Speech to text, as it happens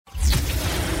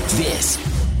This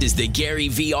is the Gary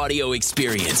V audio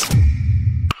experience.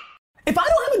 If I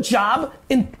don't have a job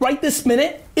right this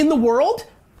minute in the world,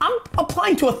 I'm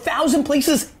applying to 1,000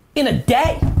 places in a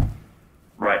day.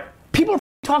 Right. People are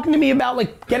talking to me about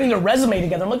like getting their resume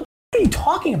together. I'm like, what are you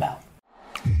talking about?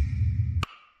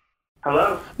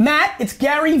 Hello? Matt, it's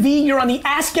Gary V. You're on the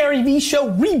Ask Gary V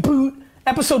show reboot,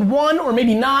 episode 1, or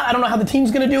maybe not. I don't know how the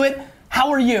team's gonna do it. How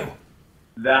are you?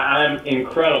 I'm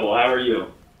incredible. How are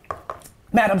you?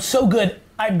 Matt, I'm so good.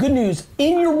 I have good news.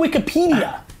 In your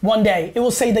Wikipedia one day, it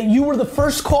will say that you were the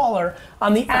first caller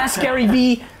on the Ask Gary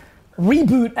V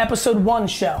reboot episode 1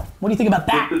 show. What do you think about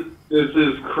that? This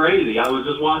is crazy. I was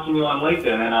just watching you on LinkedIn,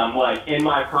 and I'm like in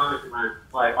my car,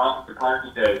 like off the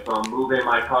parking day, so I'm moving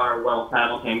my car while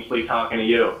simultaneously talking to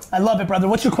you. I love it, brother.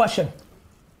 What's your question?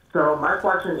 So my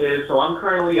question is,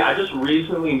 I just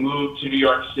recently moved to New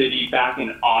York City back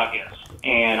in August,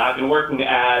 and I've been working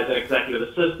as an executive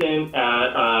assistant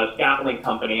at a scaffolding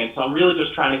company, and so I'm really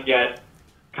just trying to get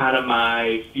kind of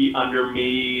my feet under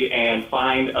me and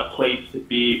find a place to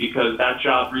be, because that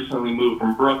job recently moved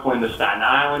from Brooklyn to Staten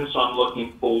Island, so I'm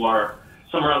looking for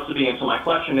somewhere else to be. And so my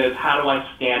question is, how do I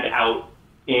stand out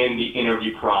in the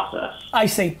interview process? I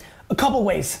see. A couple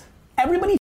ways.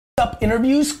 Everybody up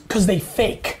interviews because they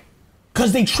fake.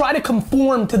 Because they try to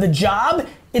conform to the job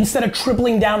instead of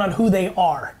tripling down on who they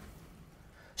are.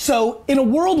 So in a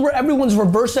world where everyone's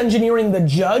reverse engineering the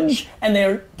judge and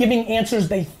they're giving answers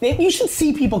they think, you should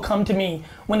see people come to me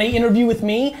when they interview with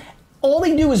me. All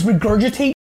they do is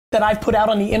regurgitate that I've put out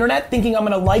on the internet thinking I'm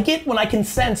gonna like it when I can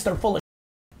sense they're full of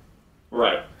shit.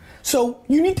 Right. So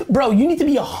you need to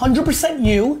be 100%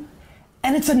 you,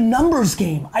 and it's a numbers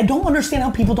game. I don't understand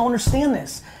how people don't understand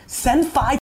this. Send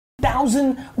 5,000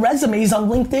 resumes on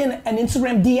LinkedIn and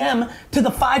Instagram DM to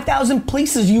the 5,000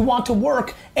 places you want to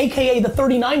work, AKA the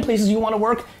 39 places you want to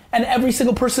work, and every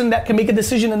single person that can make a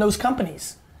decision in those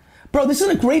companies. Bro, this is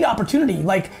a great opportunity.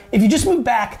 Like, if you just move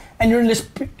back and you're in this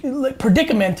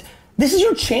predicament, this is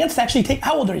your chance to actually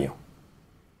how old are you?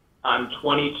 I'm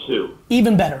 22.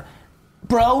 Even better.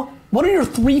 Bro, what are your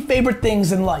 3 favorite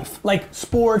things in life? Like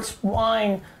sports,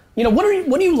 wine,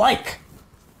 what do you like?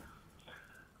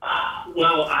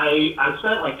 Well, I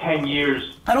spent like 10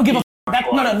 years. I don't give a f.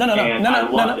 No. I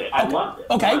loved it.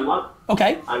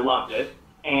 Okay. I loved it.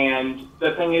 And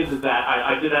the thing is that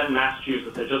I did that in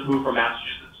Massachusetts. I just moved from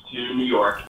Massachusetts to New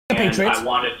York. The Patriots. I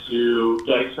wanted to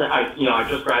get experience. I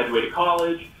just graduated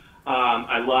college.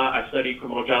 I studied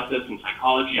criminal justice and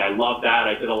psychology. I love that.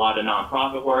 I did a lot of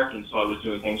nonprofit work, and so I was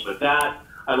doing things with that.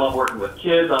 I love working with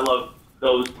kids. I love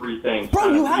those 3 things.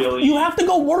 Bro, you have to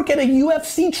go work at a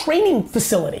UFC training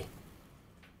facility.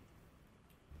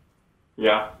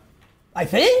 Yeah. I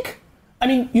think. I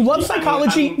mean, you love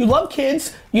psychology, you love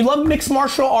kids, you love mixed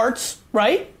martial arts,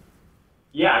 right?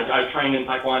 Yeah, I trained in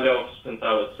Taekwondo since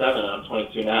I was 7, and I'm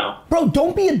 22 now. Bro,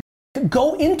 don't be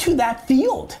go into that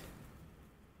field.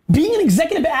 Being an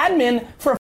executive admin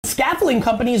for a scaffolding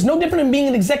company is no different than being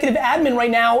an executive admin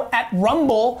right now at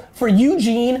Rumble for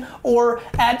Eugene, or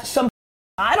at some,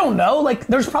 I don't know, like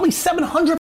there's probably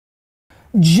 700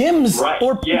 gyms. Right.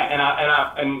 Or and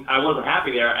I wasn't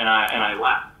happy there, and I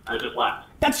left. I just left.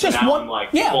 That's just now one. I'm like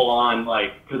yeah. full on,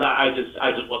 like, because I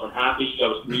just wasn't happy. I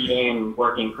was commuting,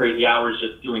 working crazy hours,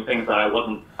 just doing things that I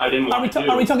didn't want to do.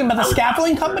 Are we talking about the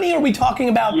scaffolding company, or are we talking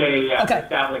about? Yeah. Okay. The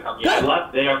scaffolding company. Good. I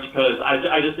left there because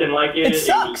I just didn't like it. It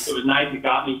sucks. It was nice. It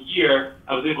got me here.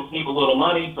 I was able to save a little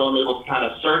money, so I'm able to kind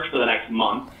of search for the next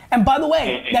month. And by the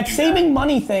way, that saving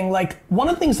money thing, like one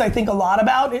of the things I think a lot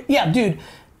about, dude,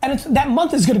 and that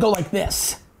month is gonna go like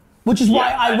this, which is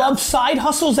why I love side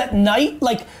hustles at night.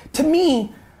 Like, to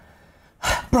me,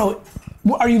 bro,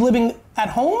 are you living at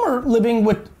home or living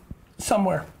with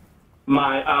somewhere?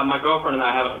 My girlfriend and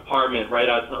I have an apartment right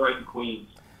in Queens.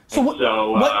 So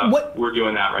we're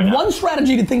doing that right now. One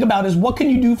strategy to think about is, what can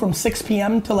you do from 6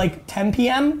 p.m. to like 10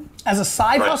 p.m. as a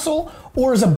side hustle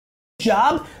or as a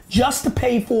job, just to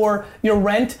pay for your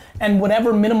rent and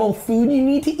whatever minimal food you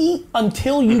need to eat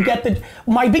until you get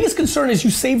my biggest concern is you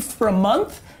save for a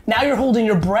month, now you're holding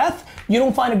your breath, you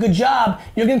don't find a good job,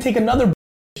 you're gonna take another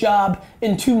job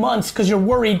in 2 months because you're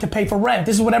worried to pay for rent.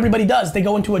 This is what everybody does. They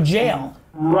go into a jail.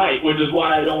 Right, which is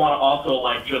why I don't want to also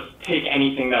like just take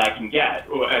anything that I can get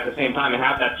at the same time and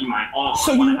have that be my all.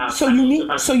 So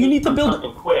you need to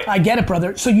build. Quick. I get it,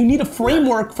 brother. So you need a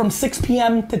framework from 6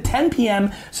 p.m. to 10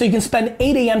 p.m. so you can spend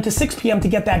 8 a.m. to 6 p.m. to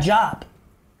get that job.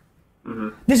 Mm-hmm.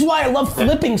 This is why I love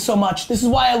flipping so much. This is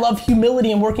why I love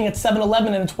humility and working at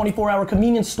 7-Eleven in a 24-hour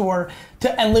convenience store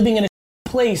and living in a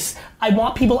place. I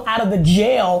want people out of the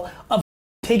jail of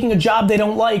taking a job they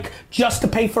don't like just to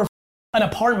pay for an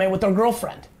apartment with their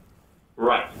girlfriend.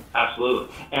 Right, absolutely.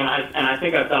 Absolutely. And I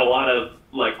think I've done a lot of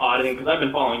like auditing because I've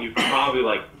been following you for probably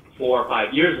like 4 or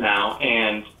 5 years now,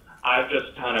 and I've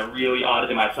just kind of really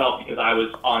audited myself because I was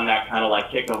on that kind of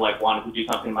like kick of like wanting to do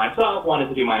something myself, wanted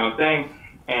to do my own thing.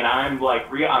 And I'm like,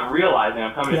 I'm realizing,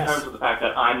 I'm coming to terms with the fact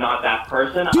that I'm not that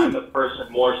person. I'm the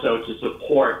person more so to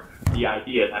support the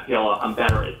ideas. I feel I'm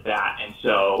better at that. And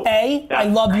so I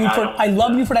love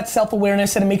you for that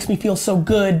self-awareness, and it makes me feel so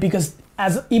good because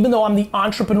even though I'm the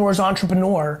entrepreneur's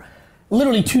entrepreneur,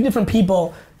 literally 2 different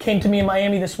people came to me in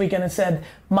Miami this weekend and said,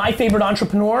 my favorite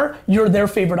entrepreneur, you're their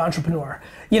favorite entrepreneur.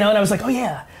 You know, and I was like, oh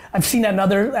yeah, I've seen that in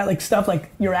other like stuff,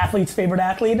 like your athlete's favorite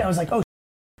athlete. And I was like, oh,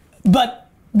 but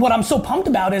what I'm so pumped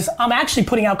about is I'm actually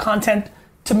putting out content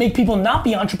to make people not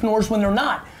be entrepreneurs when they're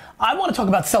not. I want to talk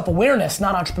about self-awareness,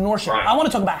 not entrepreneurship. Right. I want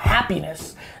to talk about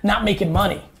happiness, not making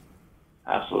money.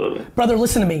 Absolutely. Brother,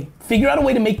 listen to me. Figure out a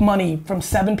way to make money from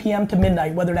 7 p.m. to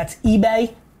midnight, whether that's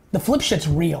eBay, the flip shit's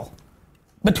real.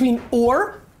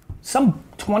 Or some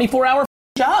 24-hour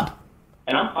job.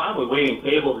 And I'm fine with waiting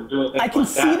tables and doing things I can like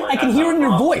see that. it, I can hear it in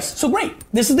your voice. So great,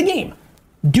 this is the game.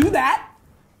 Do that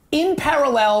in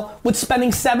parallel with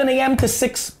spending 7 a.m. to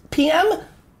 6 p.m.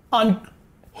 on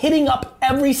hitting up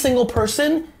every single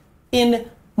person in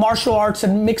martial arts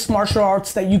and mixed martial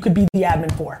arts that you could be the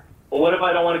admin for. Well, what if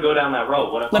I don't want to go down that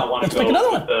road? What if I want to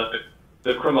go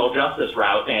the criminal justice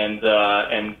route and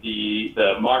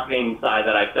the marketing side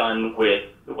that I've done with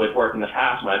work in the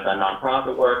past when I've done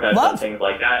nonprofit work, I've done things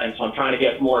like that, and so I'm trying to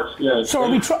get more experience. So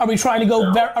are we trying to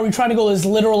go as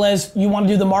literal as you want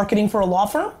to do the marketing for a law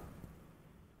firm?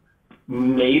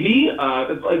 Maybe. That's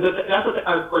the thing.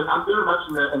 Of course, I'm very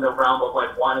much in the realm of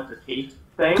like wanting to taste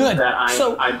things. Good. That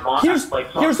I'm not here's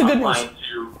the good news. Applying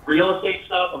to real estate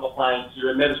stuff. I'm applying to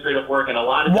administrative work and a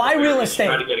lot of why real estate?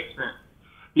 Trying to get experience.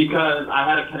 Because I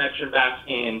had a connection back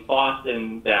in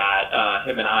Boston that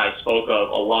him and I spoke of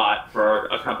a lot for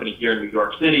a company here in New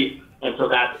York City. And so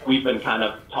we've been kind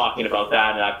of talking about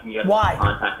that, and I can get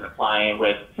contact and applying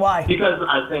with. Why? Because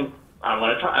I think I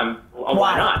want to try.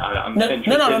 Why not?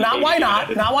 No, not why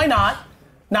not. Not why not.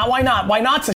 Not why not. Why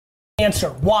not's a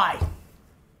answer. Why?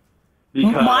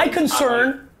 Because my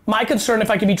concern, if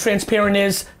I can be transparent,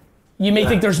 is you may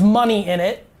think there's money in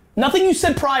it. Nothing you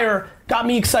said prior got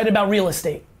me excited about real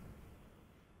estate.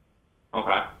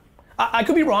 Okay. I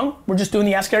could be wrong. We're just doing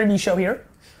the Ask Gary Vee show here.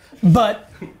 But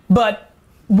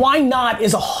why not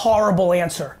is a horrible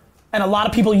answer. And a lot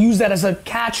of people use that as a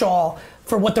catch-all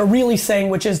for what they're really saying,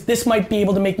 which is this might be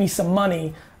able to make me some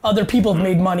money. Other people have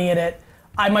made money in it.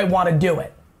 I might want to do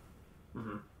it.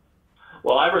 Mm-hmm.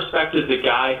 Well, I respected the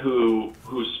guy who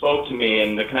spoke to me,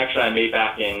 and the connection I made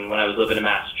back when I was living in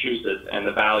Massachusetts, and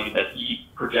the value that he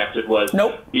projected was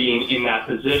being in that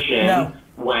position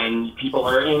when people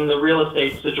are in the real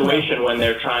estate situation when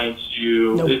they're trying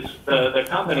to. It's the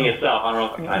company itself. I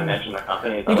don't know if I mentioned the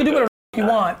company. You can do whatever you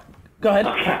want. Go ahead.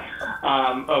 Okay.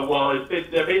 Well,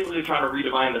 they're basically trying to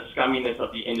redefine the scumminess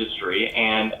of the industry,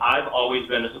 and I've always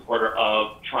been a supporter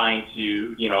of trying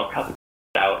to, cut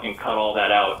that out and cut all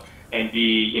that out and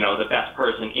be, the best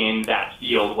person in that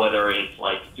field, whether it's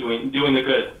like doing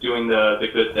the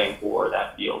good thing for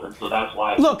that field. And so that's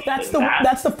why. Look, that's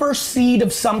the first seed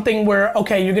of something where,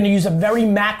 okay, you're going to use a very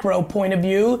macro point of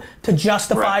view to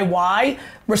justify why.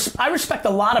 I respect a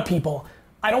lot of people.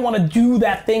 I don't want to do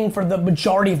that thing for the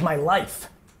majority of my life.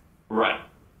 Right.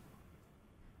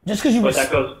 Just because you. But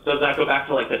does that go back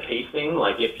to like the tasting?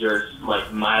 Like if you're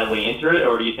like mildly into it,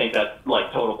 or do you think that's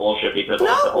like total bullshit because of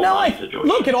the whole situation?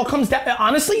 Look, it all comes down.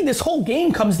 Honestly, this whole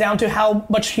game comes down to how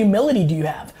much humility do you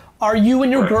have. Are you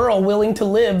and your girl willing to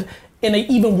live in an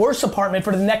even worse apartment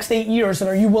for the next 8 years, and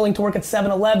are you willing to work at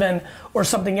 7-Eleven or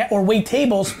something, or wait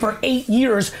tables for 8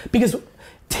 years? Because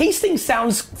tasting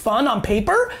sounds fun on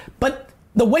paper, but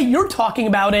the way you're talking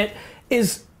about it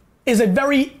is a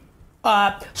very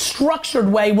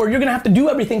structured way where you're gonna have to do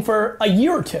everything for a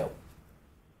year or two.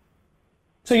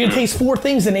 So you're gonna taste 4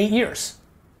 things in 8 years.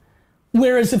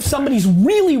 Whereas if somebody's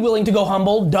really willing to go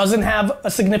humble, doesn't have a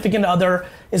significant other,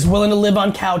 is willing to live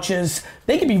on couches,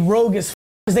 they can be rogue as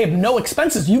because they have no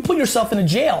expenses. You put yourself in a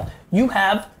jail, you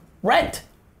have rent.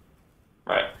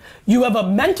 Right. You have a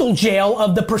mental jail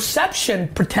of the perception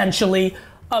potentially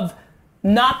of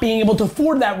not being able to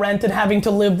afford that rent and having to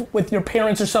live with your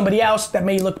parents or somebody else that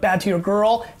may look bad to your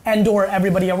girl and or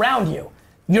everybody around you.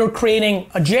 You're creating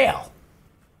a jail.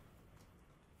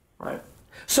 Right.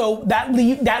 So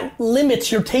that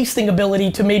limits your tasting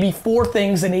ability to maybe 4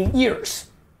 things in 8 years.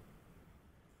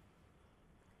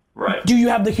 Right. Do you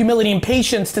have the humility and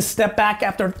patience to step back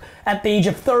at the age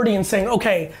of 30 and saying,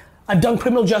 okay, I've done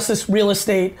criminal justice, real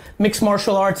estate, mixed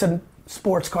martial arts, and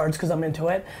sports cards because I'm into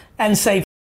it, and say,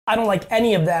 I don't like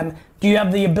any of them. Do you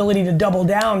have the ability to double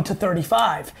down to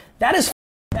 35? That is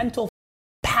mental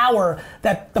power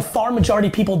that the far majority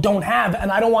of people don't have,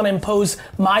 and I don't want to impose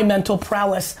my mental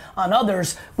prowess on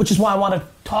others, which is why I want to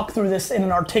talk through this in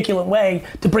an articulate way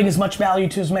to bring as much value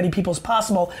to as many people as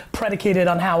possible, predicated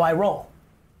on how I roll.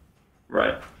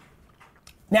 Right.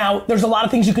 Now, there's a lot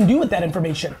of things you can do with that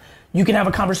information. You can have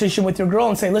a conversation with your girl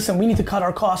and say, listen, we need to cut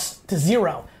our costs to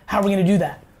zero. How are we going to do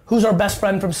that? Who's our best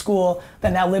friend from school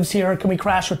that now lives here? Can we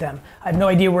crash with them? I have no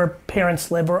idea where parents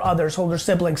live or others, older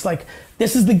siblings. Like,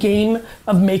 this is the game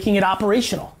of making it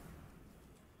operational.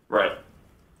 Right.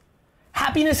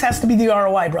 Happiness has to be the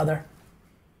ROI, brother.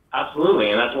 Absolutely,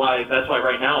 and that's why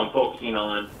right now I'm focusing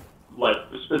on, like,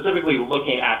 specifically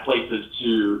looking at places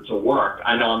to work.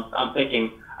 I know I'm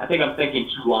thinking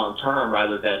too long term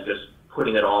rather than just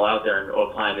putting it all out there and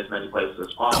applying as many places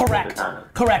as possible.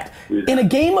 Correct. In a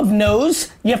game of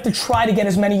no's, you have to try to get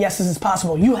as many yeses as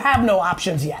possible. You have no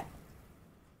options yet.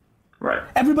 Right.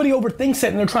 Everybody overthinks it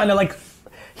and they're trying to, like,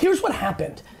 here's what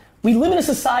happened. We live in a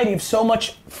society of so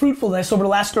much fruitfulness over the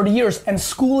last 30 years, and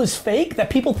school is fake that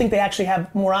people think they actually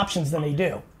have more options than they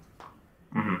do.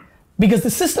 Mm-hmm. Because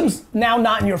the system's now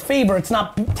not in your favor. It's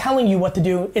not telling you what to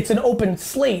do. It's an open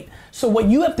slate. So what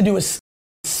you have to do is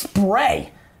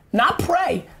spray. Not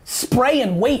pray, spray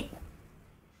and wait.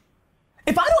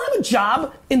 If I don't have a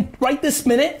job right this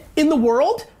minute in the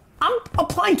world, I'm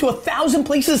applying to 1,000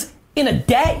 places in a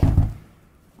day.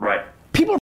 Right.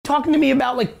 People are talking to me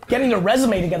about, like, getting their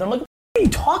resume together. I'm like, what are you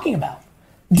talking about?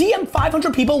 DM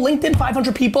 500 people, LinkedIn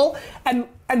 500 people, and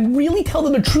really tell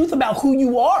them the truth about who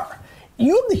you are.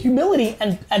 You have the humility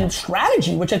and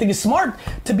strategy, which I think is smart,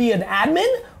 to be an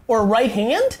admin or a right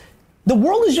hand. The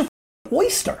world is your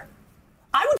oyster.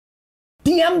 I would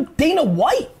DM Dana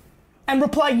White and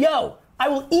reply, yo, I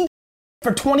will eat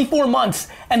for 24 months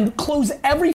and close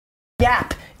every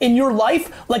gap in your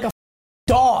life like a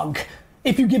dog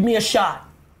if you give me a shot.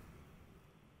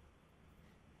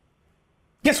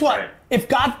 Guess what? Right. If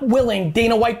God willing,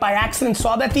 Dana White by accident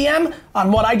saw that DM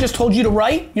on what I just told you to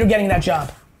write, you're getting that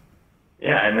job.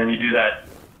 Yeah, and then you do that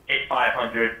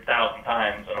 500,000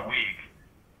 times in a week,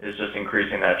 is just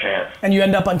increasing that chance. And you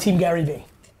end up on Team Gary Vee.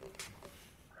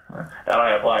 That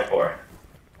I applied for.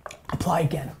 Apply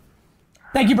again.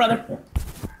 Thank you, brother.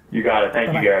 You got it.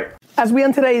 Thank you, Gary. As we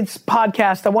end today's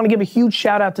podcast, I want to give a huge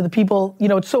shout out to the people,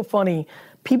 it's so funny,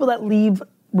 people that leave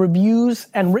reviews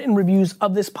and written reviews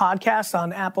of this podcast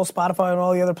on Apple, Spotify, and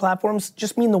all the other platforms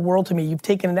just mean the world to me. You've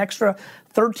taken an extra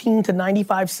 13 to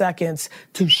 95 seconds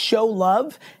to show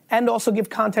love and also give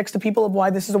context to people of why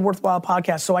this is a worthwhile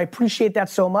podcast. So I appreciate that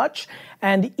so much.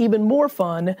 And even more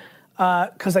fun,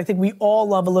 because I think we all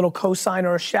love a little cosign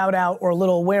or a shout out or a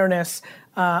little awareness.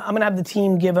 I'm gonna have the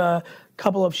team give a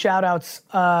couple of shout outs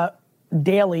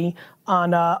daily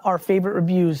on our favorite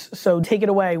reviews. So take it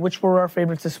away. Which were our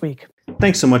favorites this week?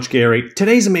 Thanks so much, Gary.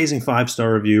 Today's amazing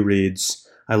 5-star review reads,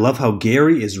 I love how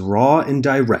Gary is raw and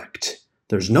direct.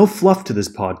 There's no fluff to this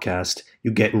podcast.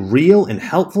 You get real and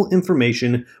helpful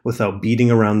information without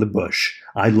beating around the bush.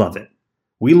 I love it.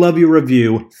 We love your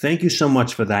review. Thank you so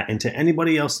much for that. And to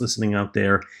anybody else listening out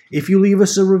there, if you leave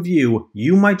us a review,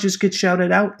 you might just get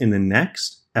shouted out in the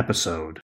next episode.